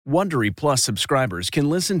Wondery Plus subscribers can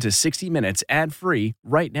listen to 60 Minutes ad-free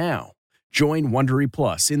right now. Join Wondery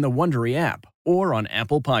Plus in the Wondery app or on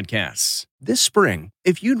Apple Podcasts. This spring,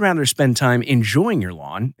 if you'd rather spend time enjoying your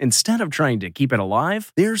lawn instead of trying to keep it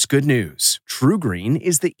alive, there's good news. TruGreen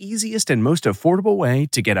is the easiest and most affordable way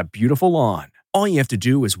to get a beautiful lawn. All you have to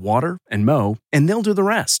do is water and mow, and they'll do the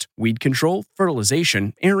rest. Weed control,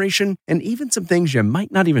 fertilization, aeration, and even some things you might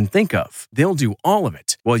not even think of. They'll do all of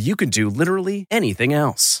it, while you can do literally anything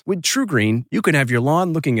else. With TruGreen, you can have your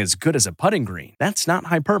lawn looking as good as a putting green. That's not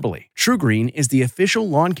hyperbole. TruGreen is the official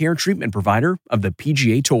lawn care treatment provider of the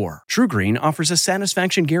PGA Tour. TruGreen offers a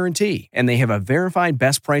satisfaction guarantee, and they have a verified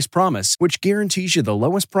best price promise, which guarantees you the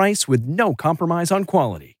lowest price with no compromise on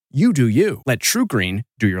quality. You do you. Let TruGreen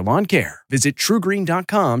do your lawn care. Visit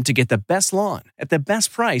TruGreen.com to get the best lawn at the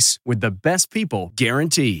best price with the best people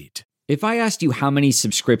guaranteed. If I asked you how many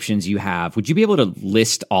subscriptions you have, would you be able to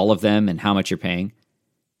list all of them and how much you're paying?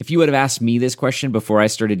 If you would have asked me this question before I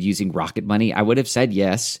started using Rocket Money, I would have said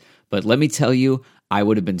yes, but let me tell you, I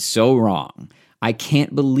would have been so wrong. I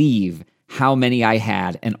can't believe how many I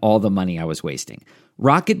had and all the money I was wasting.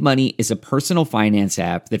 Rocket Money is a personal finance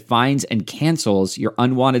app that finds and cancels your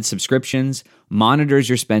unwanted subscriptions, monitors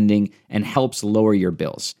your spending, and helps lower your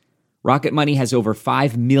bills. Rocket Money has over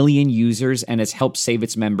 5 million users and has helped save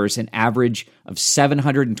its members an average of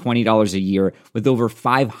 $720 a year with over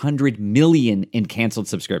 500 million in canceled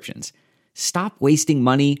subscriptions. Stop wasting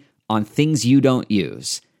money on things you don't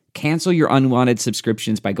use. Cancel your unwanted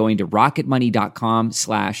subscriptions by going to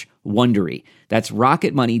rocketmoney.com/Wondery. That's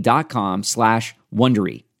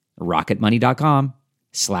rocketmoney.com/Wondery.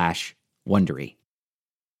 rocketmoney.com/Wondery.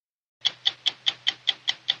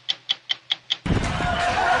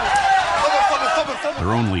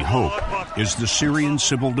 Their only hope is the Syrian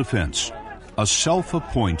Civil Defense, a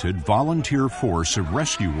self-appointed volunteer force of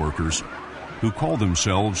rescue workers who call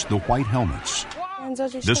themselves the White Helmets.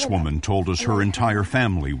 This woman told us her entire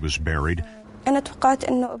family was buried. I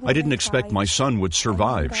didn't expect my son would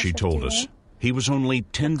survive, she told us. He was only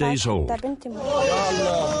 10 days old.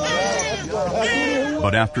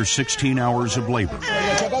 But after 16 hours of labor,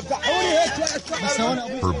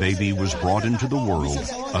 her baby was brought into the world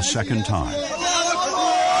a second time.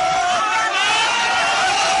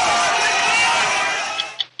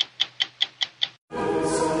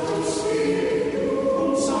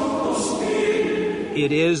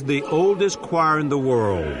 It is the oldest choir in the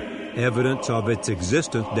world. Evidence of its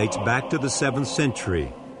existence dates back to the 7th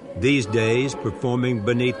century. These days, performing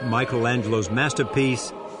beneath Michelangelo's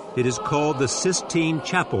masterpiece, it is called the Sistine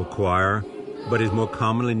Chapel Choir, but is more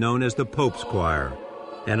commonly known as the Pope's Choir.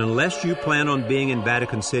 And unless you plan on being in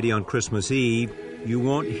Vatican City on Christmas Eve, you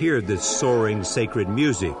won't hear this soaring sacred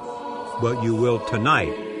music, but you will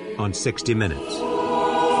tonight on 60 Minutes.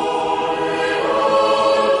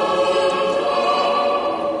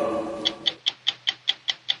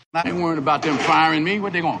 I ain't worried about them firing me.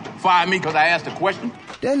 What, they gonna fire me because I asked a question?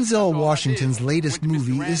 Denzel Washington's latest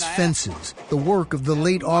movie is Fences, the work of the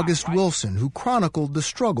late August Wilson, who chronicled the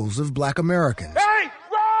struggles of black Americans.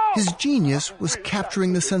 His genius was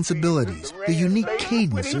capturing the sensibilities, the unique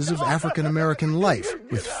cadences of African American life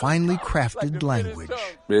with finely crafted language.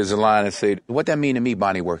 There's a line that said, what that mean to me,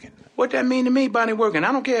 Bonnie working? What that mean to me, Bonnie working?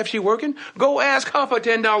 I don't care if she working. Go ask her for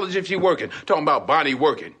 $10 if she working. Talking about Bonnie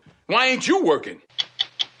working. Why ain't you working?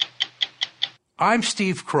 I'm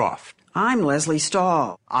Steve Croft. I'm Leslie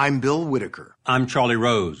Stahl. I'm Bill Whitaker. I'm Charlie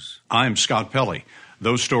Rose. I'm Scott Pelley.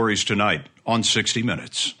 Those stories tonight on 60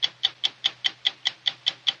 Minutes.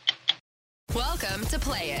 Welcome to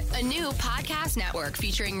Play It, a new podcast network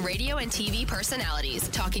featuring radio and TV personalities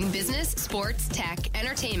talking business, sports, tech,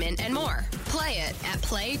 entertainment, and more. Play it at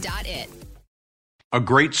play.it. A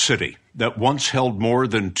great city that once held more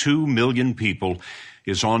than 2 million people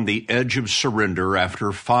is on the edge of surrender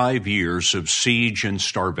after 5 years of siege and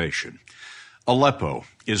starvation. Aleppo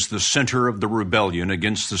is the center of the rebellion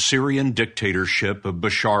against the Syrian dictatorship of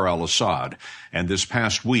Bashar al-Assad, and this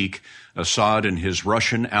past week, Assad and his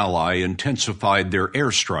Russian ally intensified their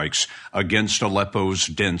airstrikes against Aleppo's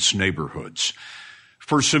dense neighborhoods.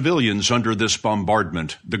 For civilians under this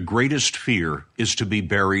bombardment, the greatest fear is to be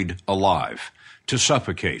buried alive, to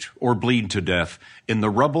suffocate or bleed to death in the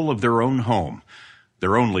rubble of their own home.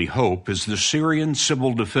 Their only hope is the Syrian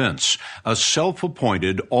Civil Defense, a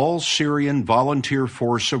self-appointed all-Syrian volunteer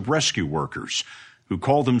force of rescue workers who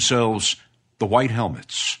call themselves the White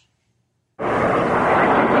Helmets. The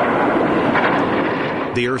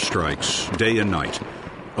airstrikes, day and night,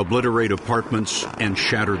 obliterate apartments and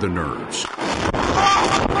shatter the nerves.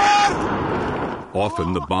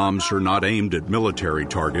 Often the bombs are not aimed at military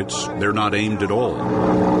targets. They're not aimed at all.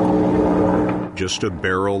 just a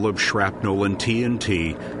barrel of shrapnel and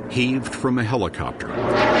TNT heaved from a helicopter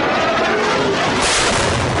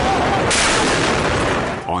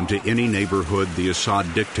onto any neighborhood the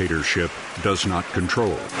Assad dictatorship does not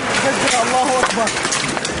control.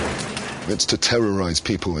 It's to terrorize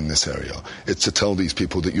people in this area. It's to tell these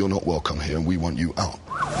people that you're not welcome here and we want you out.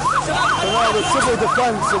 The civil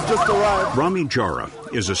defense has just arrived. Rami Jara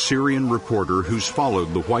is a Syrian reporter who's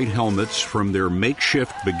followed the White Helmets from their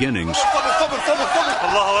makeshift beginnings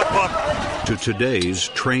to today's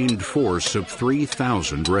trained force of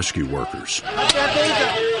 3,000 rescue workers.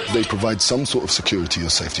 They provide some sort of security or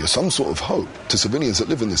safety or some sort of hope to civilians that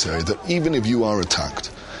live in this area that even if you are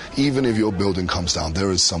attacked, even if your building comes down,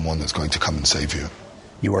 there is someone that's going to come and save you.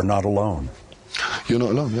 You are not alone. You're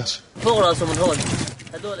not alone, yes.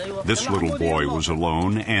 This little boy was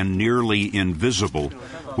alone and nearly invisible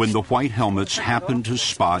when the White Helmets happened to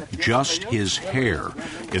spot just his hair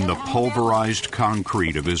in the pulverized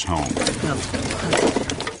concrete of his home.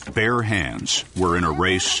 Bare hands were in a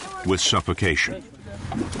race with suffocation.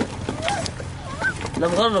 I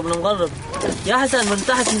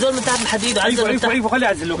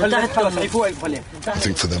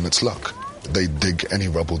think for them it's luck. They dig any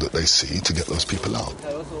rubble that they see to get those people out.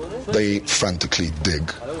 They frantically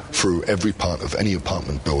dig through every part of any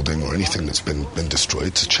apartment building or anything that's been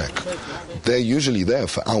destroyed to check. They're usually there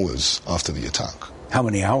for hours after the attack. How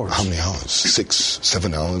many hours? 6,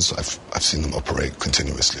 7 hours. I've seen them operate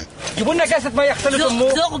continuously.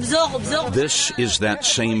 This is that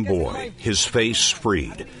same boy, his face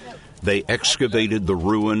freed. They excavated the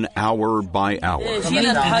ruin hour by hour.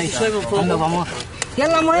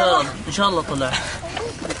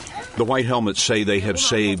 The White Helmets say they have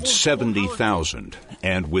saved 70,000,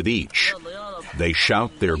 and with each, they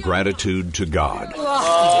shout their gratitude to God.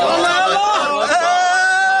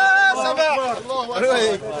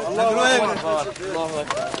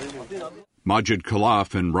 Majid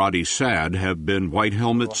Khalaf and Radi Saad have been White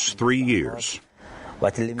Helmets 3 years.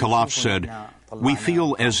 Khalaf said, "We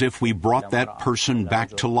feel as if we brought that person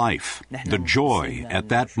back to life. The joy at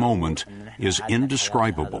that moment is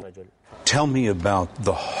indescribable." Tell me about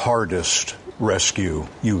the hardest rescue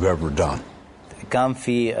you've ever done.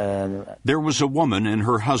 There was a woman and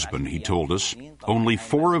her husband, he told us. Only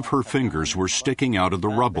 4 of her fingers were sticking out of the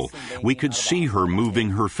rubble. We could see her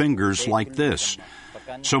moving her fingers like this.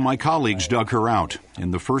 So my colleagues dug her out,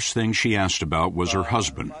 and the first thing she asked about was her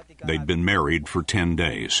husband. They'd been married for 10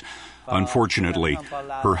 days. Unfortunately,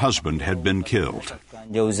 her husband had been killed.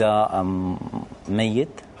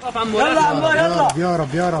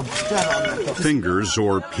 Fingers,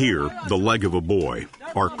 or here, the leg of a boy,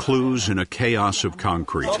 are clues in a chaos of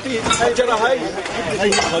concrete.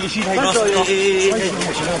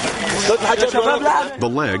 The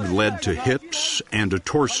leg led to hips and a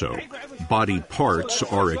torso. Body parts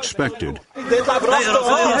are expected.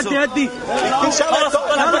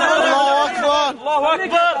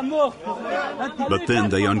 But then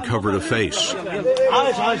they uncovered a face.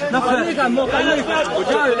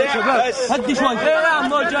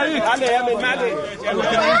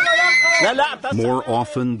 More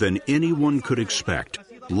often than anyone could expect,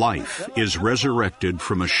 life is resurrected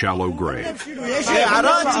from a shallow grave.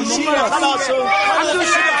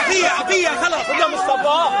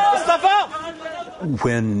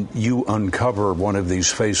 When you uncover one of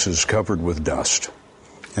these faces covered with dust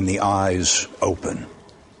and the eyes open,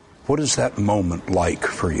 what is that moment like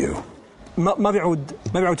for you?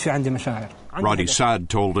 Radi Saad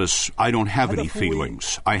told us, "I don't have any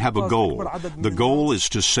feelings. I have a goal. The goal is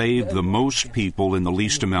to save the most people in the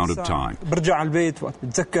least amount of time. But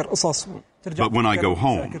when I go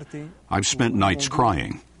home, I've spent nights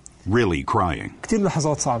crying, really crying."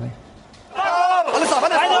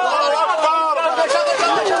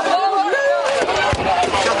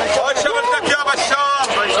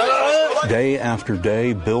 Day after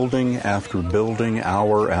day, building after building,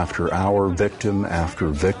 hour after hour, victim after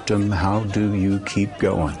victim. How do you keep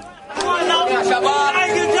going?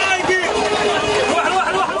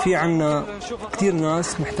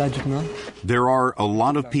 There are a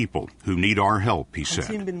lot of people who need our help, he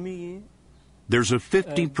said. There's a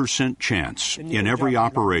 50% chance in every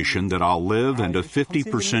operation that I'll live and a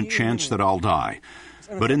 50% chance that I'll die.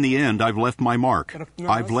 But in the end, I've left my mark.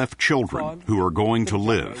 I've left children who are going to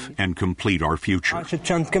live and complete our future.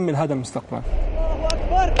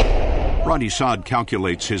 Radi Saad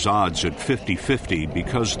calculates his odds at 50-50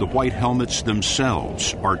 because the White Helmets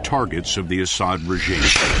themselves are targets of the Assad regime.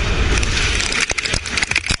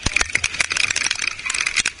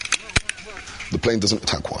 The plane doesn't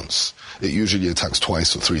attack once. It usually attacks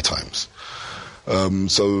twice or 3 times.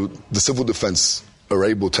 So the civil defense are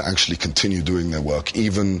able to actually continue doing their work,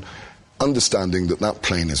 even understanding that that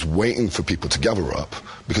plane is waiting for people to gather up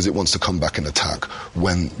because it wants to come back and attack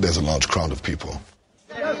when there's a large crowd of people.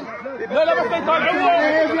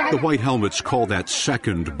 The White Helmets call that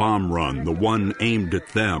second bomb run, the one aimed at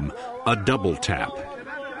them, a double tap.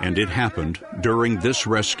 And it happened during this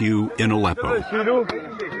rescue in Aleppo.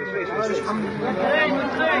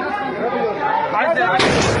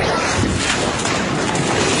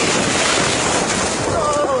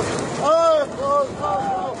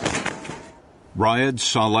 Raed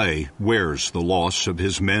Saleh wears the loss of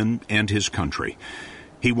his men and his country.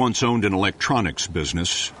 He once owned an electronics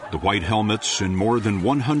business. The White Helmets in more than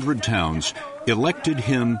 100 towns elected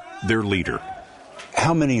him their leader.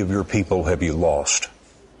 How many of your people have you lost?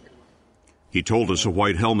 He told us a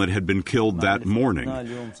White Helmet had been killed that morning,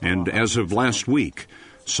 and as of last week,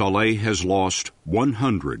 Saleh has lost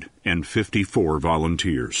 154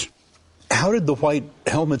 volunteers. How did the White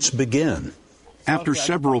Helmets begin? After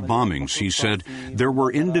several bombings, he said, there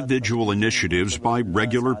were individual initiatives by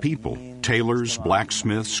regular people, tailors,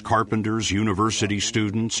 blacksmiths, carpenters, university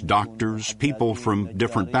students, doctors, people from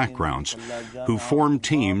different backgrounds, who formed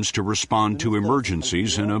teams to respond to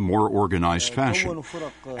emergencies in a more organized fashion.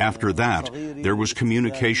 After that, there was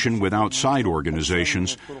communication with outside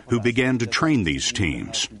organizations who began to train these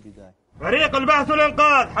teams.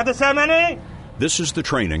 This is the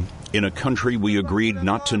training in a country we agreed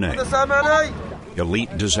not to name.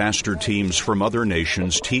 Elite disaster teams from other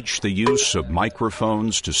nations teach the use of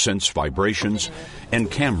microphones to sense vibrations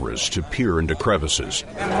and cameras to peer into crevices.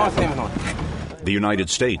 The United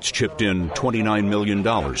States chipped in $29 million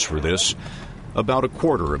for this, about a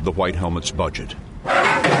quarter of the White Helmets' budget.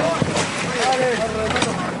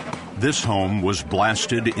 This home was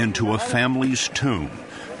blasted into a family's tomb.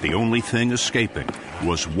 The only thing escaping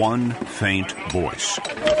was one faint voice.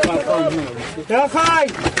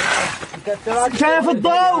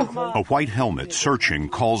 A White Helmet searching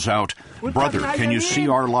calls out, "Brother, can you see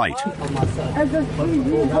our light?"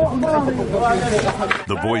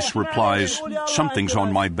 The voice replies, "Something's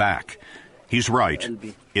on my back." He's right.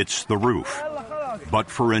 It's the roof. But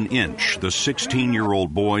for an inch, the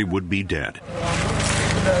 16-year-old boy would be dead.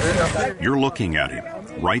 You're looking at him,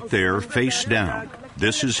 right there, face down.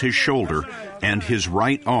 This is his shoulder and his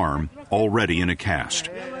right arm already in a cast.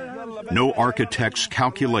 No architect's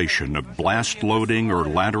calculation of blast loading or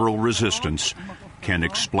lateral resistance can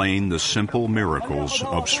explain the simple miracles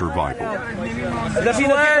of survival.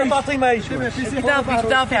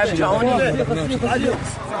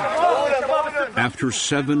 After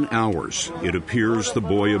 7 hours, it appears the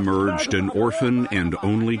boy emerged an orphan and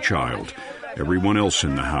only child. Everyone else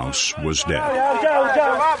in the house was dead.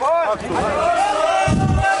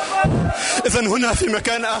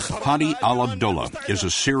 Hadi Al-Abdullah is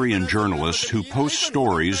a Syrian journalist who posts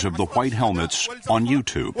stories of the White Helmets on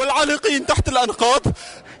YouTube.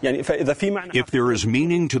 If there is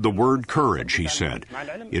meaning to the word courage, he said,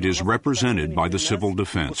 it is represented by the civil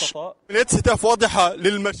defense.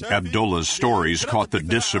 Abdullah's stories caught the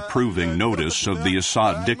disapproving notice of the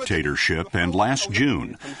Assad dictatorship, and last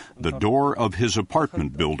June, the door of his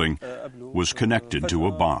apartment building was connected to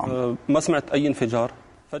a bomb.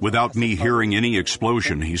 Without me hearing any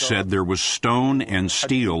explosion, he said, there was stone and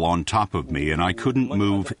steel on top of me, and I couldn't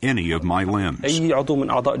move any of my limbs.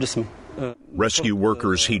 Rescue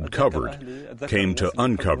workers he'd covered came to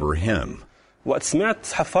uncover him. When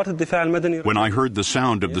I heard the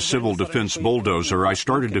sound of the civil defense bulldozer, I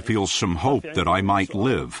started to feel some hope that I might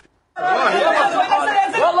live.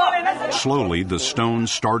 Slowly, the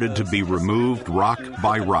stones started to be removed rock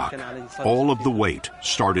by rock. All of the weight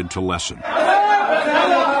started to lessen.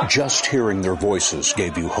 Just hearing their voices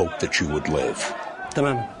gave you hope that you would live.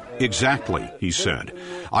 Exactly, he said.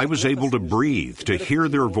 I was able to breathe, to hear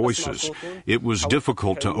their voices. It was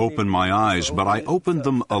difficult to open my eyes, but I opened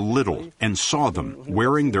them a little and saw them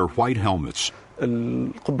wearing their white helmets.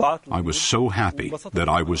 I was so happy that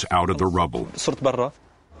I was out of the rubble.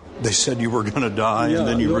 They said you were going to die and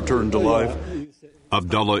then you returned to life.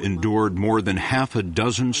 Abdullah endured more than half a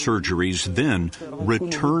dozen surgeries, then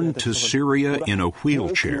returned to Syria in a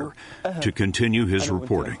wheelchair to continue his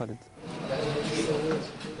reporting.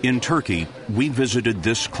 In Turkey, we visited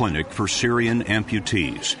this clinic for Syrian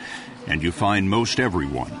amputees, and you find most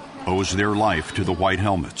everyone owes their life to the White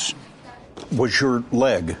Helmets. Was your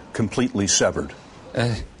leg completely severed?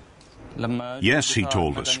 Yes, he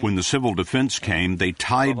told us. When the civil defense came, they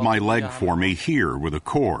tied my leg for me here with a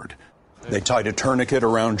cord. They tied a tourniquet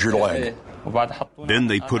around your leg. Then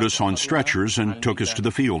they put us on stretchers and took us to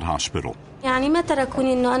the field hospital.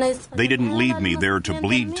 They didn't leave me there to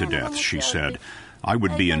bleed to death, she said. I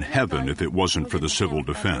would be in heaven if it wasn't for the civil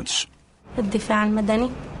defense.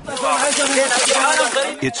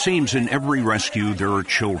 It seems in every rescue there are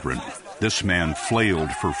children. This man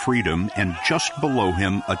flailed for freedom, and just below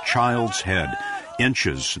him a child's head,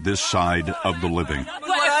 inches this side of the living.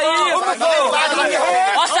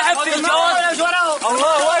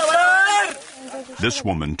 This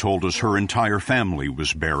woman told us her entire family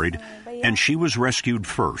was buried, and she was rescued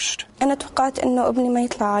first.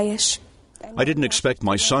 I didn't expect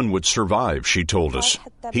my son would survive, she told us.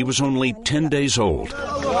 He was only 10 days old.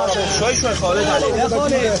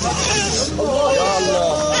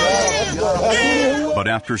 But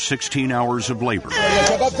after 16 hours of labor,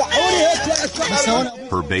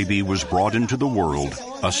 her baby was brought into the world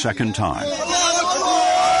a second time.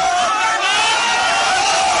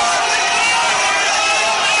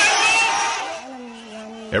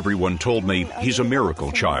 Everyone told me he's a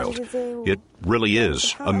miracle child. It really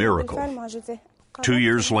is a miracle. 2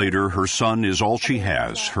 years later, her son is all she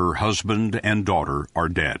has. Her husband and daughter are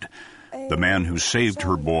dead. The man who saved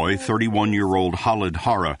her boy, 31-year-old Khalid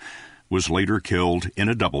Hara, was later killed in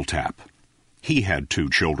a double tap. He had 2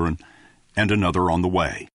 children and another on the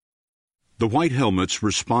way. The White Helmets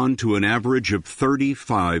respond to an average of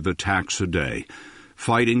 35 attacks a day,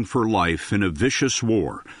 fighting for life in a vicious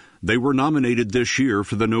war. They were nominated this year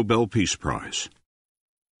for the Nobel Peace Prize.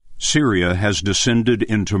 Syria has descended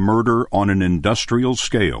into murder on an industrial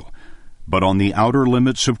scale, but on the outer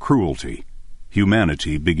limits of cruelty,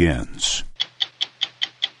 humanity begins.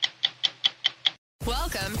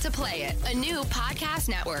 Welcome to Play It, a new podcast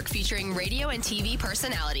network featuring radio and TV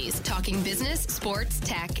personalities talking business, sports,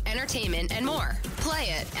 tech, entertainment, and more.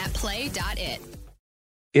 Play it at play.it.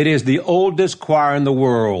 It is the oldest choir in the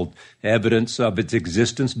world. Evidence of its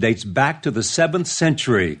existence dates back to the 7th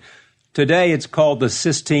century. Today it's called the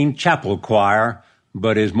Sistine Chapel Choir,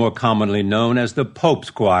 but is more commonly known as the Pope's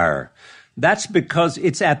Choir. That's because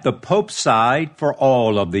it's at the Pope's side for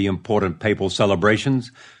all of the important papal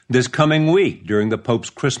celebrations. This coming week, during the Pope's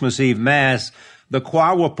Christmas Eve Mass, the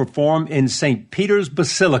choir will perform in St. Peter's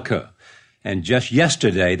Basilica. And just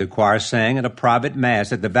yesterday, the choir sang at a private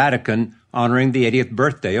Mass at the Vatican honoring the 80th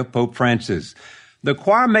birthday of Pope Francis. The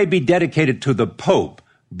choir may be dedicated to the Pope,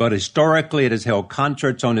 but historically it has held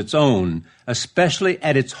concerts on its own, especially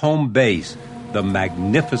at its home base, the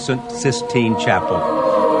magnificent Sistine Chapel.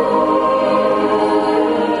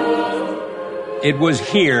 It was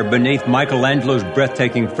here, beneath Michelangelo's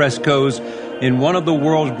breathtaking frescoes, in one of the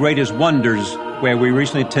world's greatest wonders, where we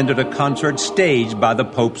recently attended a concert staged by the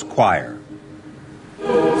Pope's Choir.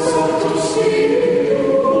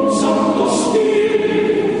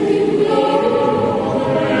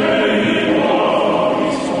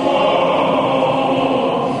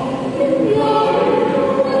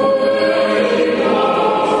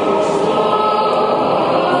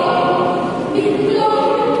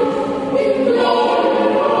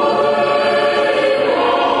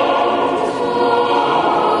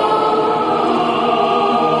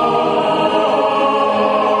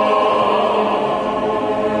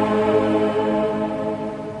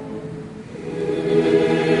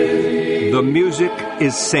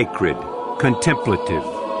 Is sacred, contemplative,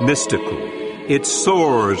 mystical. It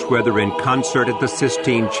soars whether in concert at the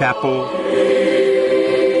Sistine Chapel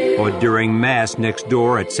or during Mass next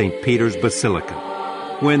door at St. Peter's Basilica.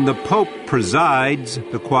 When the Pope presides,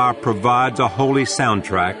 the choir provides a holy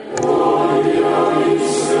soundtrack.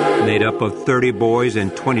 Made up of 30 boys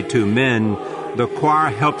and 22 men, the choir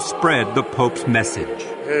helps spread the Pope's message.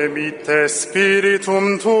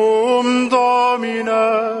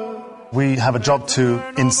 We have a job to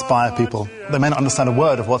inspire people. They may not understand a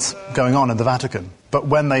word of what's going on in the Vatican, but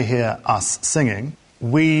when they hear us singing,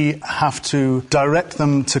 we have to direct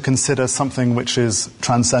them to consider something which is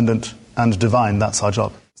transcendent and divine. That's our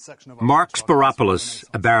job. Mark Spiropoulos,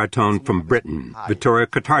 a baritone from Britain, Vittorio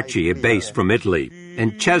Catarci, a bass from Italy,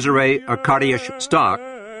 and Cesare Arkadiusz Stock,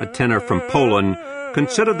 a tenor from Poland,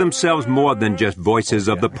 consider themselves more than just voices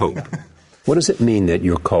of the Pope. What does it mean that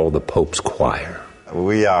you're called the Pope's Choir?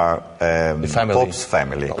 We are Pope's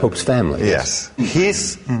family. Pope's family? Yes.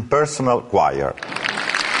 His personal choir.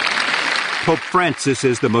 Pope Francis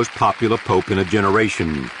is the most popular pope in a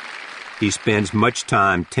generation. He spends much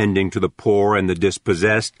time tending to the poor and the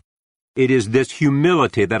dispossessed. It is this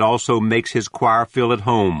humility that also makes his choir feel at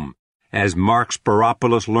home, as Mark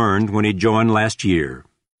Spiropoulos learned when he joined last year.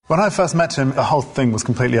 When I first met him, the whole thing was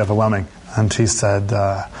completely overwhelming. And he said,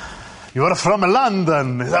 "You're from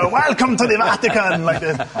London. Welcome to the Vatican." Like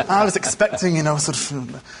I was expecting, sort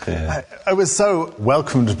of. Yeah. I was so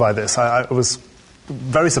welcomed by this. It was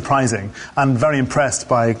very surprising and very impressed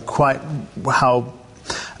by quite how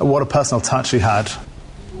What a personal touch he had.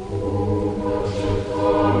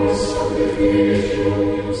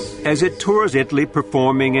 As it tours Italy,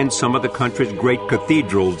 performing in some of the country's great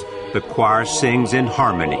cathedrals, the choir sings in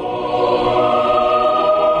harmony.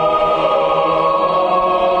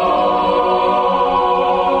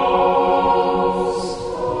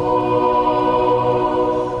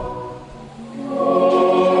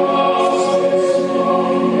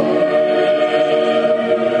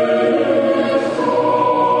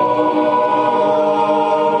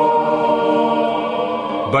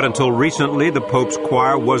 But until recently, the Pope's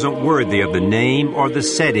choir wasn't worthy of the name or the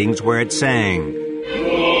settings where it sang.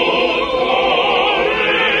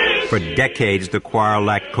 For decades, the choir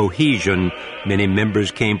lacked cohesion. Many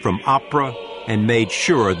members came from opera and made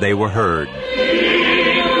sure they were heard.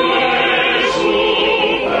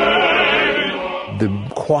 The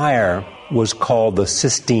choir was called the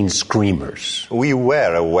Sistine Screamers. We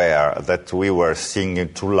were aware that we were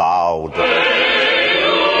singing too loud.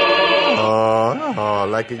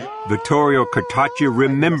 Vittorio Cartacci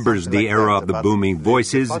remembers the era of the booming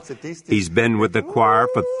voices. He's been with the choir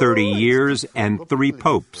for 30 years and 3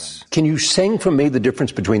 popes. Can you sing for me the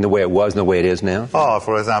difference between the way it was and the way it is now? Oh,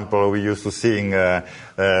 for example, we used to sing Sico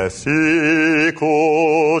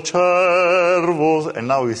cervos, and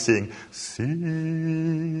now we sing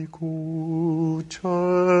Sico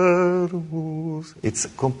cervos. It's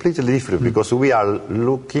completely different because we are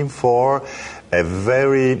looking for a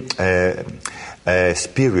very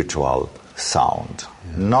spiritual sound,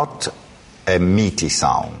 not a meaty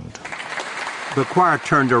sound. The choir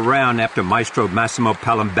turned around after Maestro Massimo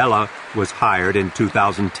Palambella was hired in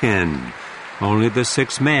 2010. Only the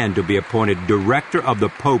 6th man to be appointed director of the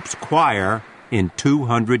Pope's choir in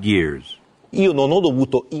 200 years.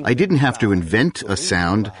 I didn't have to invent a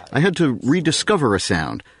sound. I had to rediscover a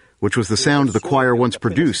sound, which was the sound the choir once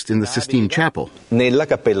produced in the Sistine Chapel. Nella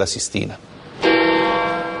Cappella Sistina.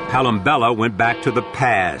 Palambella went back to the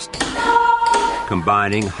past,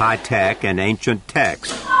 combining high-tech and ancient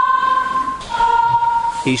text.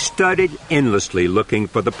 He studied endlessly, looking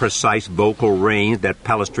for the precise vocal range that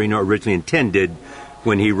Palestrina originally intended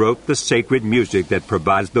when he wrote the sacred music that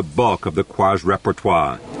provides the bulk of the choir's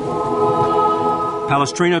repertoire.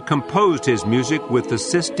 Palestrina composed his music with the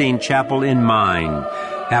Sistine Chapel in mind,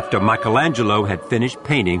 after Michelangelo had finished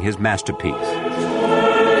painting his masterpiece.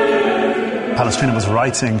 Palestrina was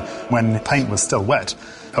writing when paint was still wet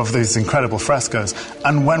of these incredible frescoes.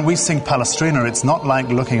 And when we sing Palestrina, it's not like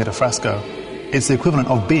looking at a fresco. It's the equivalent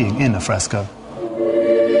of being in a fresco.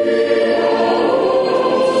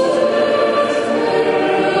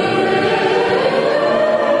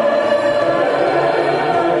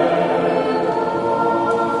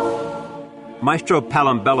 Maestro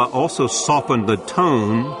Palambella also softened the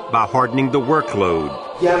tone by hardening the workload.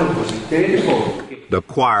 The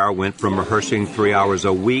choir went from rehearsing 3 hours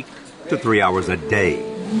a week to 3 hours a day.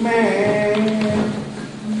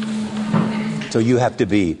 So you have to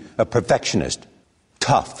be a perfectionist,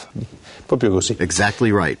 tough.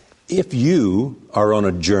 Exactly right. If you are on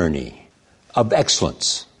a journey of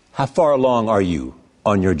excellence, how far along are you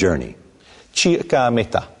on your journey? Circa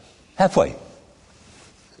metà. Halfway.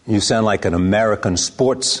 You sound like an American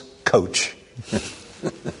sports coach.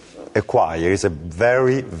 A choir is a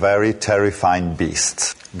very, very terrifying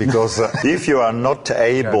beast because if you are not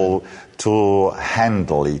able to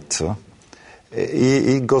handle it,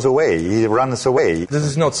 he goes away, he runs away. This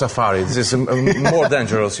is not safari, this is more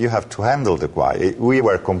dangerous. You have to handle the choir. We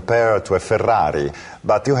were compared to a Ferrari,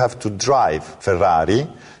 but you have to drive Ferrari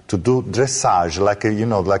to do dressage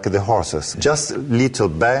like the horses. Just little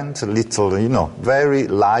bend, little, very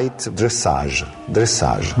light dressage.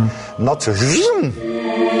 Not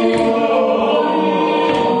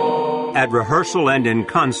At rehearsal and in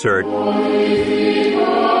concert,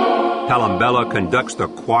 Palambella conducts the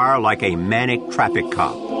choir like a manic traffic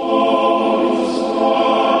cop.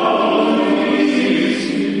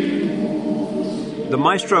 The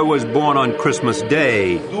maestro was born on Christmas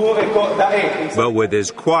Day, but with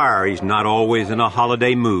his choir, he's not always in a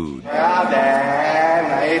holiday mood.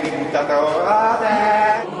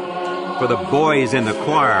 For the boys in the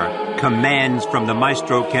choir, commands from the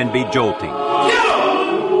maestro can be jolting.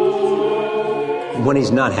 When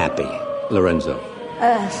he's not happy, Lorenzo.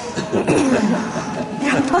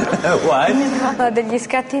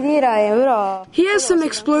 He has some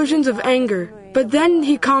explosions of anger, but then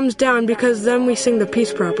he calms down because then we sing the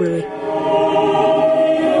piece properly.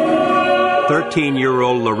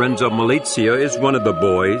 13-year-old Lorenzo Malizia is one of the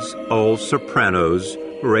boys, all sopranos,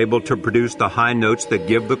 who are able to produce the high notes that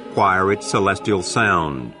give the choir its celestial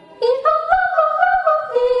sound.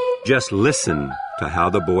 Just listen to how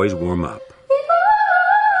the boys warm up.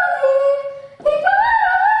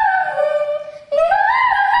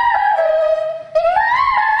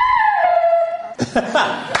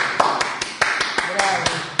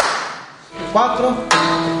 Quattro.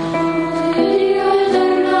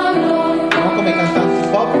 Vamos come cantanti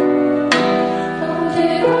pop.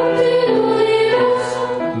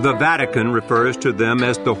 The Vatican refers to them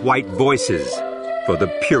as the white voices for the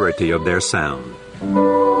purity of their sound.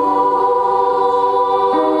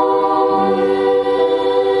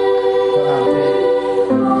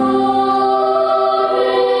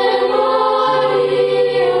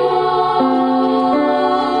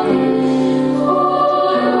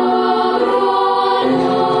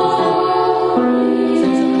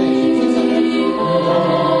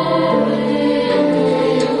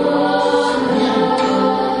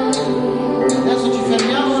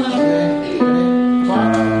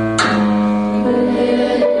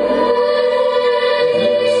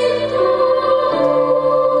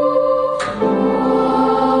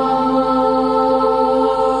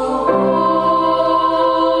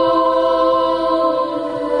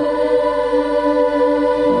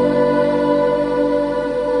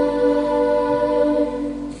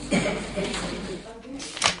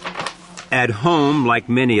 At home, like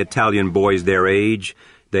many Italian boys their age,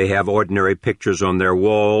 they have ordinary pictures on their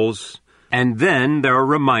walls, and then there are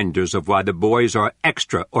reminders of why the boys are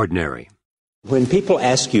extraordinary. When people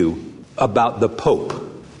ask you about the Pope,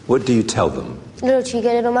 what do you tell them? They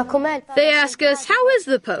ask us, how is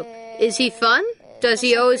the Pope? Is he fun? Does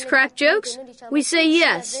he always crack jokes? We say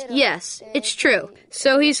yes, it's true.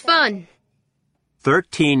 So he's fun.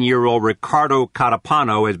 13-year-old Riccardo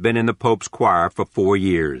Catapano has been in the Pope's choir for 4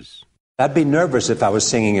 years. I'd be nervous if I was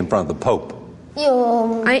singing in front of the Pope.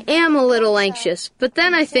 I am a little anxious, but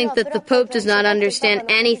then I think that the Pope does not understand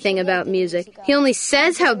anything about music. He only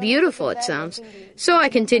says how beautiful it sounds. So I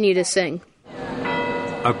continue to sing.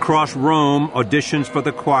 Across Rome, auditions for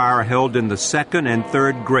the choir are held in the 2nd and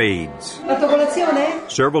 3rd grades.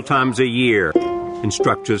 Several times a year,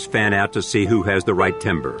 instructors fan out to see who has the right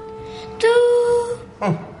timbre.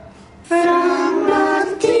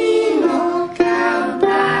 Framartino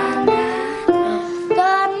Campana,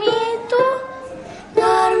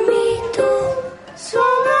 dormi tu,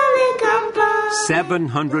 suona le campane.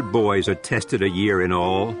 700 boys are tested a year in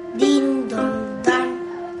all. Din don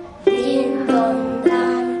dan, din don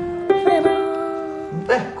dan.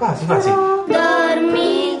 Quasi.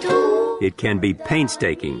 Dormi tu. It can be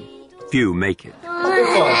painstaking. Few make it.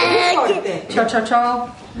 Ciao.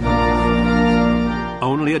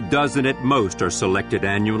 Only a dozen at most are selected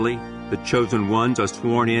annually. The chosen ones are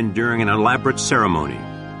sworn in during an elaborate ceremony.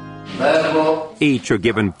 Each are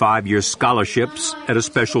given 5-year scholarships at a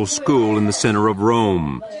special school in the center of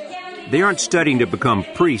Rome. They aren't studying to become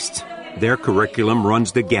priests. Their curriculum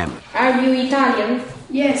runs the gamut. Are you Italian?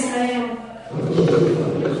 Yes, I am.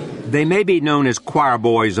 They may be known as choir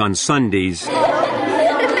boys on Sundays,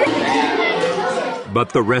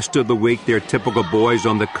 but the rest of the week they're typical boys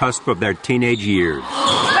on the cusp of their teenage years.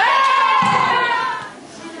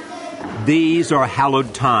 These are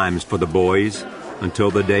hallowed times for the boys until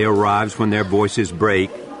the day arrives when their voices break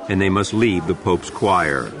and they must leave the Pope's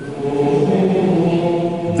choir.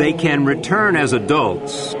 They can return as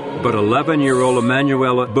adults, but 11-year-old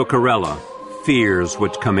Emanuela Bucarella fears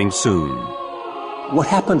what's coming soon. What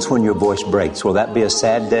happens when your voice breaks? Will that be a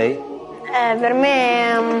sad day?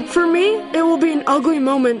 For me, it will be an ugly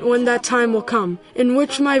moment when that time will come, in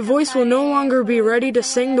which my voice will no longer be ready to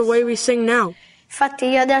sing the way we sing now.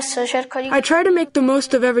 I try to make the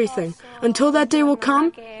most of everything, until that day will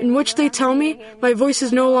come, in which they tell me my voice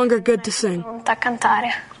is no longer good to sing.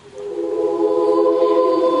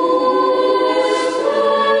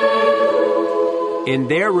 In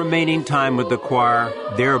their remaining time with the choir,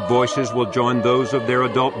 their voices will join those of their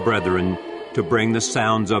adult brethren to bring the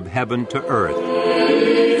sounds of heaven to earth.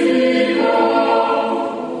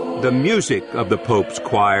 The music of the Pope's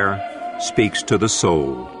choir speaks to the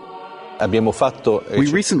soul.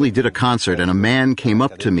 We recently did a concert, and a man came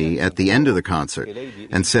up to me at the end of the concert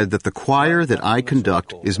and said that the choir that I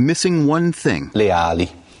conduct is missing one thing. Le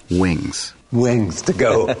ali. Wings. Wings to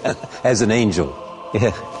go. As an angel.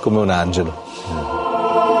 Yeah, come un angelo.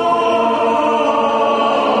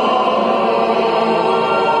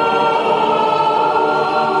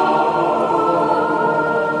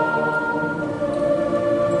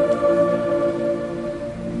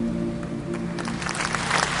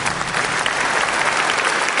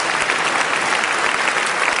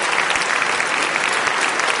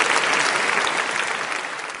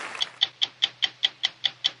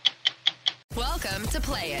 Welcome to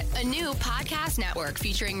Play It, a new podcast network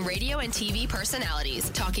featuring radio and TV personalities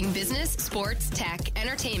talking business, sports, tech,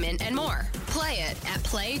 entertainment, and more. Play it at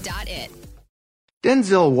play.it.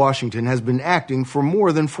 Denzel Washington has been acting for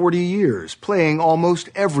more than 40 years, playing almost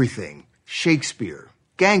everything: Shakespeare,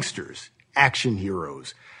 gangsters, action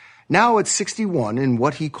heroes. Now at 61, in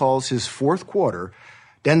what he calls his fourth quarter,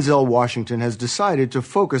 Denzel Washington has decided to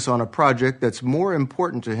focus on a project that's more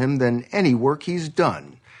important to him than any work he's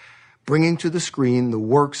done, bringing to the screen the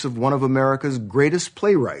works of one of America's greatest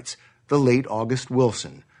playwrights, the late August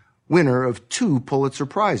Wilson, winner of 2 Pulitzer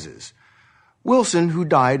Prizes. Wilson, who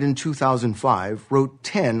died in 2005, wrote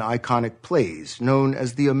 10 iconic plays known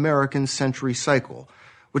as the American Century Cycle,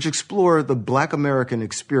 which explore the Black American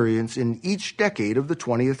experience in each decade of the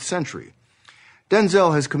 20th century.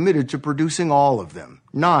 Denzel has committed to producing all of them,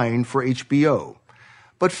 9 for HBO.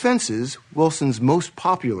 But Fences, Wilson's most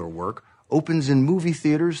popular work, opens in movie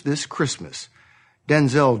theaters this Christmas.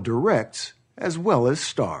 Denzel directs as well as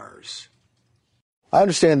stars. I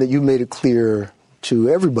understand that you made it clear to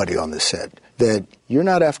everybody on the set that you're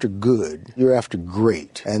not after good, you're after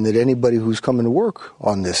great, and that anybody who's coming to work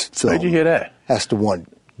on this film Where'd you hear that? has to want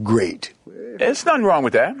great. There's nothing wrong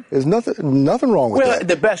with that. There's nothing wrong with that. Well,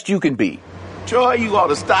 the best you can be. Troy, you ought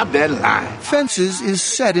to stop that lie. Fences is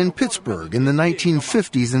set in Pittsburgh in the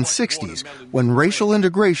 1950s and 60s, when racial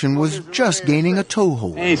integration was just gaining a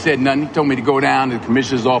toehold. He ain't said nothing. He told me to go down to the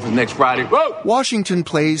commissioner's office next Friday. Whoa! Washington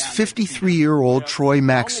plays 53-year-old Troy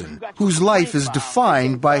Maxson, whose life is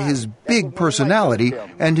defined by his big personality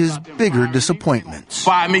and his bigger disappointments.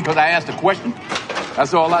 Fire me because I asked a question.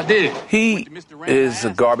 That's all I did. He is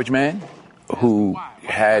a garbage man who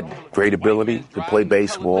had great ability to play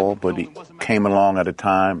baseball, but he came along at a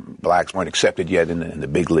time blacks weren't accepted yet in the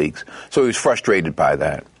big leagues. So he was frustrated by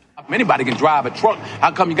that. Anybody can drive a truck.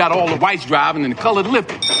 How come you got all the whites driving and the colored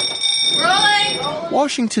lifting?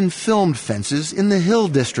 Washington filmed Fences in the Hill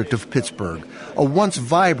District of Pittsburgh, a once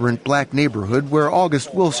vibrant black neighborhood where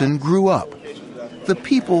August Wilson grew up. The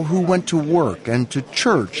people who went to work and to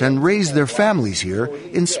church and raised their families here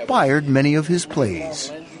inspired many of his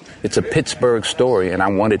plays. It's a Pittsburgh story, and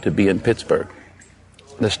I want it to be in Pittsburgh.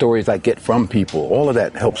 The stories I get from people, all of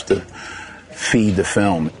that helps to feed the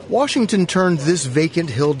film. Washington turned this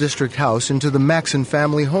vacant Hill District house into the Maxson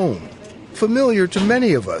family home, familiar to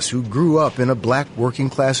many of us who grew up in a black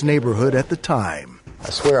working-class neighborhood at the time.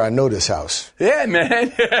 I swear I know this house. Yeah,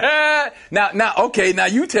 man. Now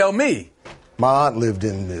you tell me. My aunt lived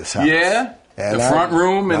in this house. Yeah? And the front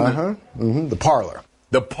room and the parlor.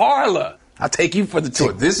 The parlor. I'll take you for the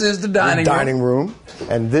tour. This is the dining room.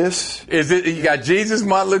 And this... Is it? You got Jesus,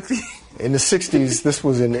 Martin Luther King? In the 60s, this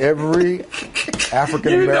was in every African-American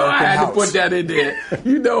house. You know I had to put that in there.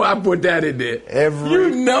 You know I put that in there.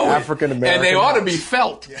 Every African-American And they ought to house. be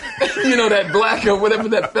felt. You know, that black or whatever,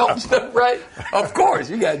 that felt stuff, right? Of course.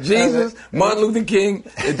 You got Jesus, Martin Luther King,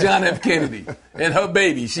 and John F. Kennedy. And her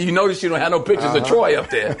baby. You notice she don't have no pictures of Troy up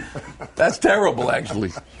there. That's terrible,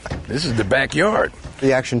 actually. This is the backyard.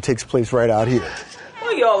 The action takes place right out here.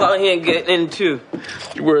 What y'all out here getting into?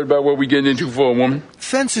 You worried about what we getting into for, a woman?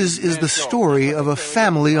 Fences is the story of a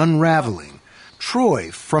family unraveling.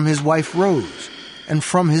 Troy from his wife Rose, and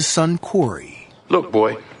from his son Corey. Look,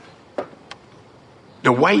 boy,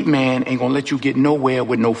 the white man ain't gonna let you get nowhere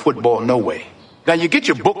with no football, no way. Now, you get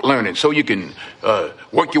your book learning so you can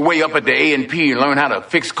work your way up at the A&P and learn how to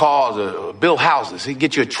fix cars or build houses. You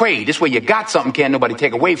get you a trade. This way you got something can't nobody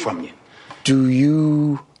take away from you. Do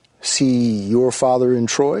you see your father in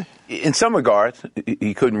Troy? In some regards,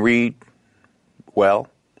 he couldn't read well.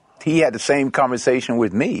 He had the same conversation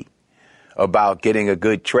with me about getting a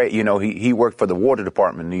good trade. You know, he worked for the water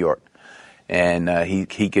department in New York. And he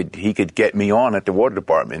could get me on at the water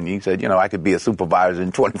department. And he said, you know, I could be a supervisor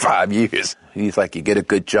in 25 years. He's like, you get a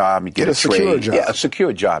good job, you get a trade. Secure job. Yeah, a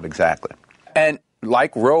secure job, exactly. And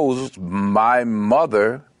like Rose, my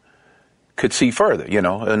mother could see further, you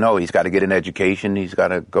know. No, he's got to get an education, he's got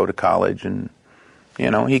to go to college, and,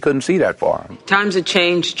 you know, he couldn't see that far. Times have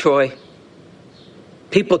changed, Troy.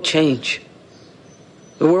 People change.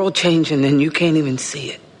 The world changing, and you can't even see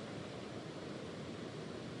it.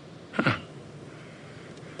 Huh.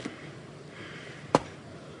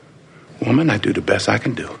 Woman, I do the best I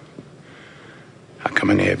can do. I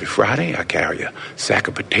come in there every Friday, I carry a sack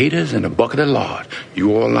of potatoes and a bucket of lard.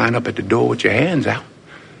 You all line up at the door with your hands out.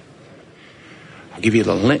 I give you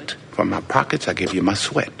the lint from my pockets, I give you my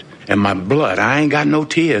sweat. And my blood, I ain't got no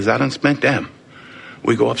tears, I done spent them.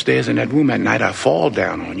 We go upstairs in that room at night, I fall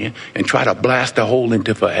down on you and try to blast a hole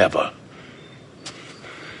into forever.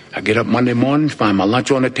 I get up Monday morning, find my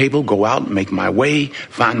lunch on the table, go out, make my way,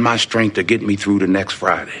 find my strength to get me through the next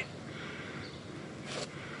Friday.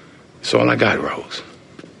 That's all I got, Rose.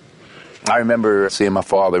 I remember seeing my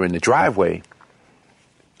father in the driveway,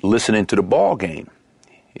 listening to the ball game.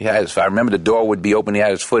 I remember the door would be open, he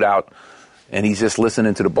had his foot out, and he's just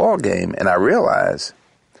listening to the ball game. And I realized,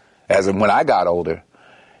 when I got older,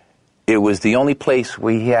 it was the only place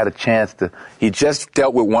where he had a chance to, he just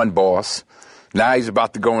dealt with one boss. Now he's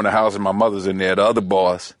about to go in the house and my mother's in there, the other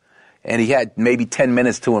boss. And he had maybe 10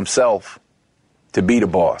 minutes to himself to be the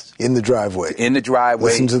boss. In the driveway.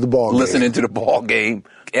 Listening to the ball game.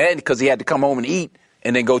 And because he had to come home and eat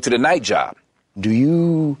and then go to the night job. Do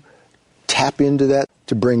you tap into that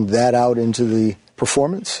to bring that out into the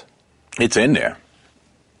performance? It's in there.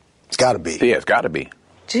 It's got to be. Yeah, it's got to be.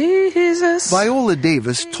 Jesus. Viola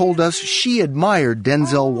Davis told us she admired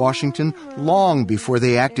Denzel Washington long before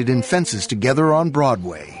they acted in Fences together on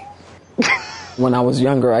Broadway. When I was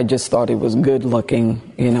younger, I just thought he was good looking,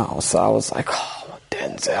 so I was like, oh,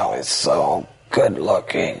 Denzel is so good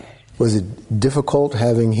looking. Was it difficult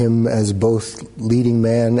having him as both leading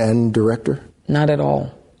man and director? Not at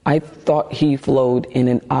all. I thought he flowed in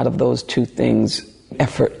and out of those two things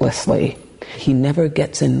effortlessly. He never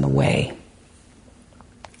gets in the way.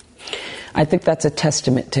 I think that's a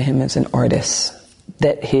testament to him as an artist,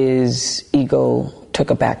 that his ego took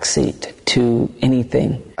a back seat to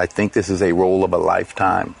anything. I think this is a role of a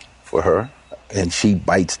lifetime for her, and she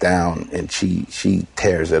bites down and she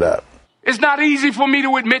tears it up. It's not easy for me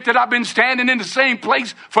to admit that I've been standing in the same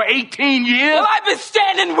place for 18 years. Well, I've been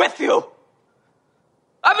standing with you.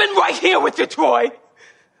 I've been right here with you, Troy.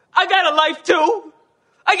 I got a life too.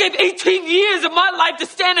 I gave 18 years of my life to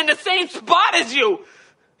stand in the same spot as you.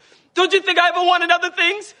 Don't you think I ever wanted other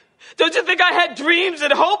things? Don't you think I had dreams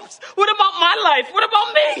and hopes? What about my life? What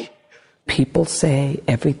about me? People say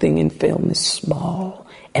everything in film is small.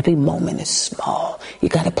 Every moment is small. You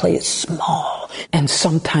got to play it small. And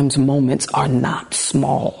sometimes moments are not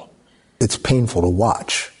small. It's painful to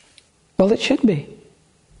watch. Well, it should be.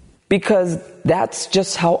 Because that's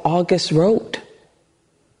just how August wrote.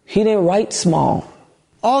 He didn't write small.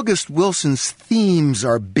 August Wilson's themes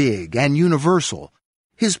are big and universal.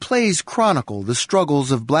 His plays chronicle the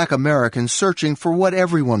struggles of Black Americans searching for what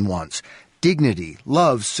everyone wants: dignity,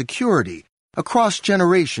 love, security, across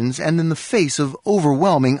generations and in the face of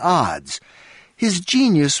overwhelming odds. His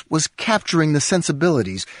genius was capturing the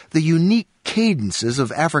sensibilities, the unique cadences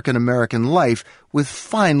of African American life with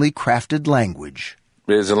finely crafted language.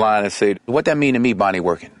 There's a line that says, "What that mean to me, Bonnie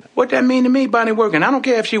working?" What that mean to me, Bonnie working? I don't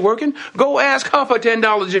care if she working. Go ask her for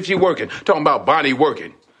 $10 if she working. Talking about Bonnie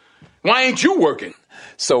working. Why ain't you working?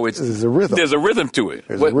 So there's a rhythm. There's a rhythm to it.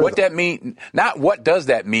 What that mean? Not what does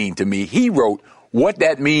that mean to me. He wrote, "What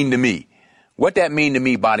that mean to me? What that mean to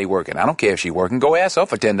me, Bonnie working? I don't care if she working. Go ask her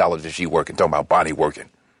for $10 if she working." Talking about Bonnie working.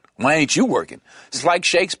 Why ain't you working? It's like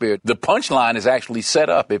Shakespeare. The punchline is actually set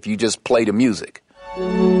up if you just play the music.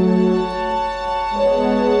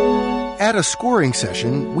 At a scoring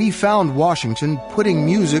session, we found Washington putting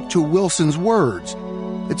music to Wilson's words.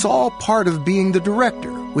 It's all part of being the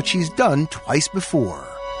director, which he's done twice before.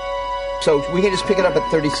 So we can just pick it up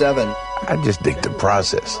at 37. I just dig the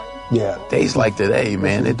process. Yeah. Days like today,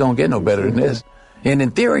 man, it don't get no better than this. And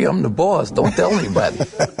in theory, I'm the boss. Don't tell anybody.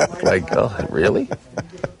 Like, oh, really?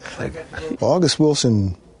 August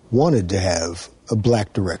Wilson wanted to have a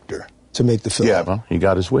black director to make the film. Yeah, well, he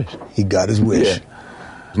got his wish. He got his wish. Yeah.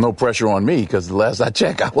 There's no pressure on me because the last I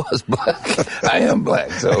checked, I was black. I am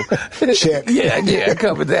black, so. Check. Yeah, I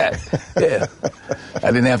covered that. Yeah.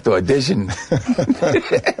 I didn't have to audition.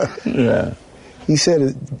 Yeah. He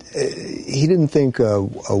said he didn't think a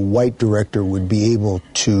white director would be able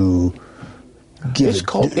to give it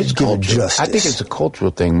justice. I think it's a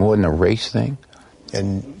cultural thing more than a race thing.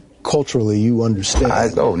 And culturally, you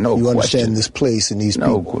understand. No you question. Understand this place and these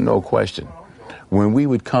people. No question. When we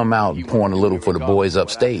would come out pouring a little for the boys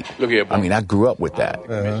upstate, I mean, I grew up with that.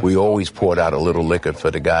 Uh-huh. We always poured out a little liquor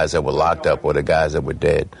for the guys that were locked up or the guys that were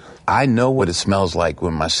dead. I know what it smells like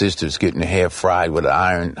when my sister's getting her hair fried with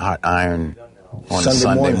hot iron on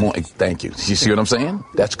Sunday morning. Thank you. You see what I'm saying?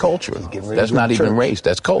 That's culture. That's not even race.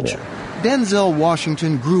 That's culture. Denzel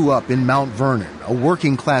Washington grew up in Mount Vernon, a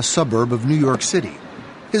working-class suburb of New York City.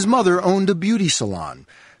 His mother owned a beauty salon.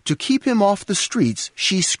 To keep him off the streets,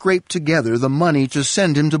 she scraped together the money to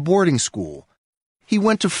send him to boarding school. He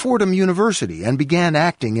went to Fordham University and began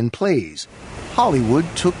acting in plays. Hollywood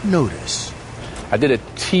took notice. I did a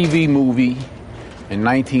TV movie in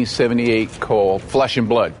 1978 called Flesh and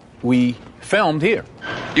Blood. We filmed here.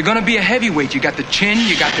 You're gonna be a heavyweight. You got the chin,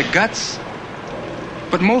 you got the guts.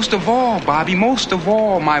 But most of all, Bobby, most of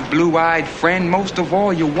all, my blue-eyed friend, most of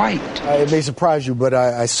all, you're white. It may surprise you, but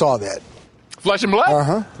I saw that. Flesh and blood?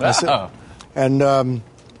 Uh-huh. That's it. And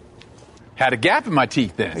had a gap in my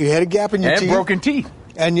teeth then. You had a gap in your teeth. And broken teeth.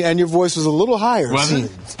 And your voice was a little higher. Was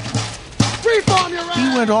it? Brief on your ass!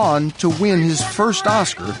 He went on to win his first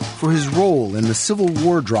Oscar for his role in the Civil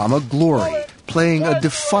War drama Glory, playing a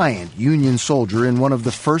defiant Union soldier in one of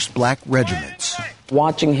the first black regiments.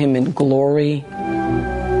 Watching him in Glory,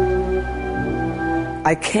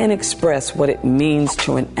 I can't express what it means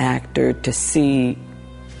to an actor to see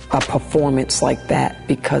a performance like that,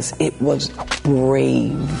 because it was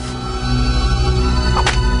brave.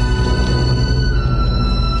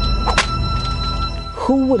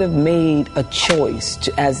 Who would have made a choice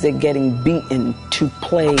as they're getting beaten to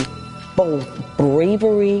play both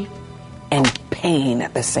bravery and pain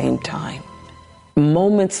at the same time?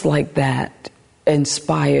 Moments like that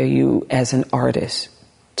inspire you as an artist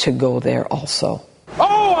to go there also.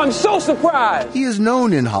 Oh, I'm so surprised! He is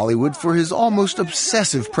known in Hollywood for his almost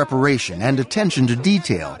obsessive preparation and attention to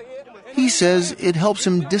detail. He says it helps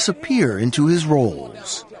him disappear into his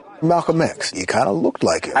roles. Malcolm X, you kind of looked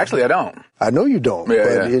like him. Actually, I don't. I know you don't,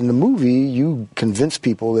 but in the movie, you convince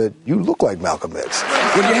people that you look like Malcolm X.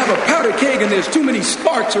 When you have a powder keg and there's too many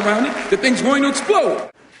sparks around it, the thing's going to explode.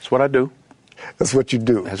 That's what I do. That's what you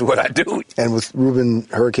do. That's what I do. And with Reuben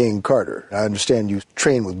Hurricane Carter, I understand you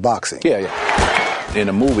train with boxing. Yeah. In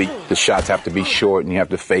a movie, the shots have to be short and you have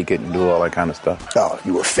to fake it and do all that kind of stuff. Oh,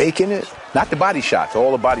 you were faking it? Not the body shots.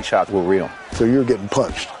 All the body shots were real. So you were getting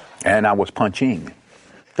punched? And I was punching.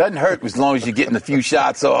 Doesn't hurt as long as you're getting a few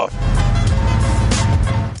shots off.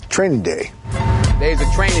 Training day. There's a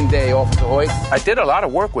training day, Officer Hoyt. I did a lot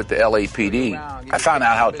of work with the LAPD. I found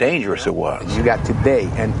out how dangerous it was. You got today,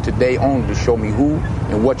 and today only, to show me who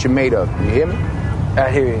and what you're made of. You hear me? I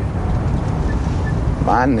hear you.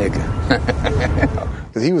 My nigga.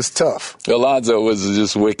 Because he was tough. Alonzo was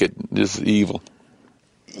just wicked, just evil.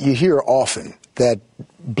 You hear often that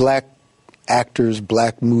black actors,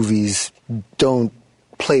 black movies don't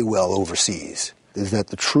play well overseas. Is that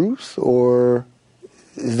the truth, or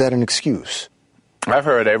is that an excuse? I've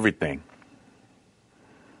heard everything.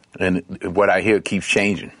 And what I hear keeps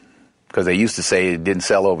changing. Because they used to say it didn't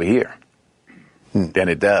sell over here. Then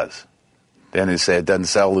it does. Then it said it doesn't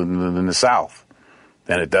sell in the South.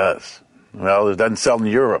 Then it does. Well, it doesn't sell in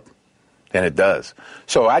Europe. Then it does.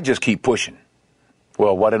 So I just keep pushing.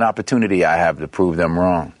 Well, what an opportunity I have to prove them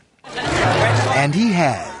wrong. And he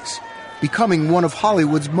has, becoming one of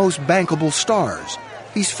Hollywood's most bankable stars.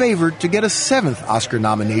 He's favored to get a 7th Oscar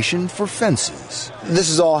nomination for Fences. This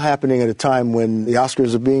is all happening at a time when the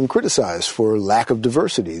Oscars are being criticized for lack of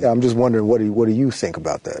diversity. I'm just wondering, what do you think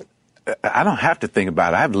about that? I don't have to think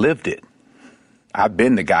about it. I've lived it. I've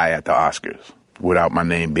been the guy at the Oscars without my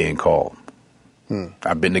name being called.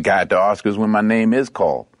 I've been the guy at the Oscars when my name is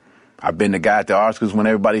called. I've been the guy at the Oscars when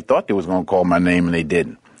everybody thought they was going to call my name and they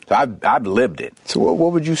didn't. So I've lived it. So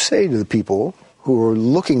what would you say to the people who are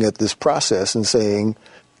looking at this process and saying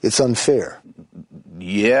it's unfair?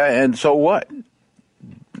 Yeah, and so what?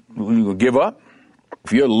 You give up?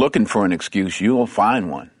 If you're looking for an excuse, you'll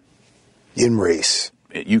find one. In race.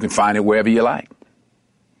 You can find it wherever you like.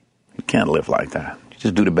 You can't live like that. You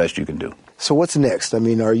just do the best you can do. So what's next? I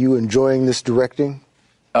mean, are you enjoying this directing?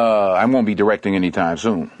 I won't be directing anytime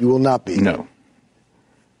soon. You will not be? No.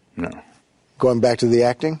 Going back to the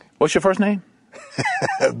acting? What's your first name?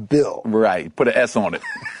 Bill. Right. Put an S on it.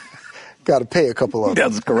 Got to pay a couple of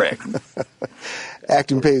them. That's correct.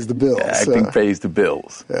 Acting pays the bills. Acting pays the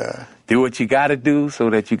bills. Yeah. Do what you got to do so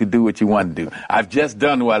that you can do what you want to do. I've just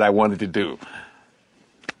done what I wanted to do.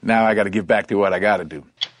 Now I got to get back to what I got to do.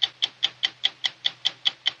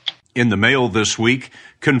 In the mail this week,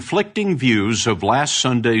 conflicting views of last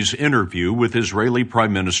Sunday's interview with Israeli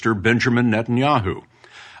Prime Minister Benjamin Netanyahu.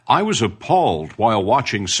 I was appalled while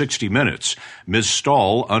watching 60 Minutes. Ms.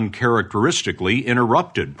 Stahl uncharacteristically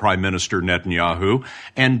interrupted Prime Minister Netanyahu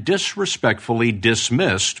and disrespectfully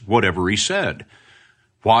dismissed whatever he said.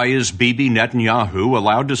 Why is Bibi Netanyahu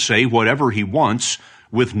allowed to say whatever he wants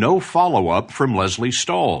with no follow-up from Leslie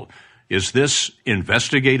Stahl? Is this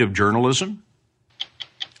investigative journalism?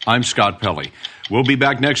 I'm Scott Pelley. We'll be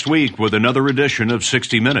back next week with another edition of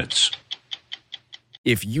 60 Minutes.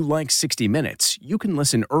 If you like 60 Minutes, you can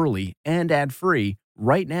listen early and ad-free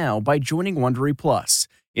right now by joining Wondery Plus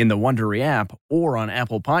in the Wondery app or on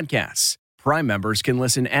Apple Podcasts. Prime members can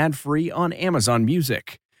listen ad-free on Amazon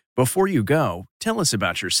Music. Before you go, tell us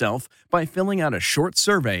about yourself by filling out a short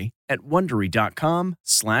survey at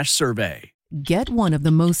Wondery.com/survey. Get one of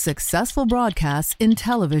the most successful broadcasts in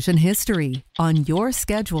television history on your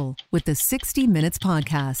schedule with the 60 Minutes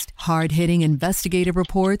Podcast. Hard-hitting investigative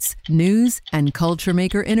reports, news, and culture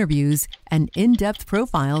maker interviews, and in-depth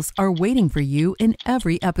profiles are waiting for you in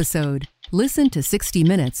every episode. Listen to 60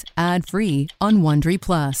 Minutes ad-free on Wondery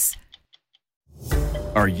Plus.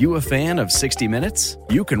 Are you a fan of 60 Minutes?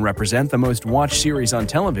 You can represent the most watched series on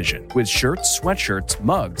television with shirts, sweatshirts,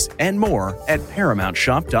 mugs, and more at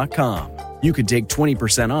ParamountShop.com. You can take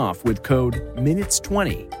 20% off with code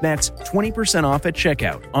MINUTES20. That's 20% off at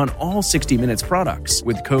checkout on all 60 Minutes products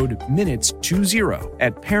with code MINUTES20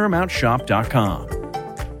 at ParamountShop.com.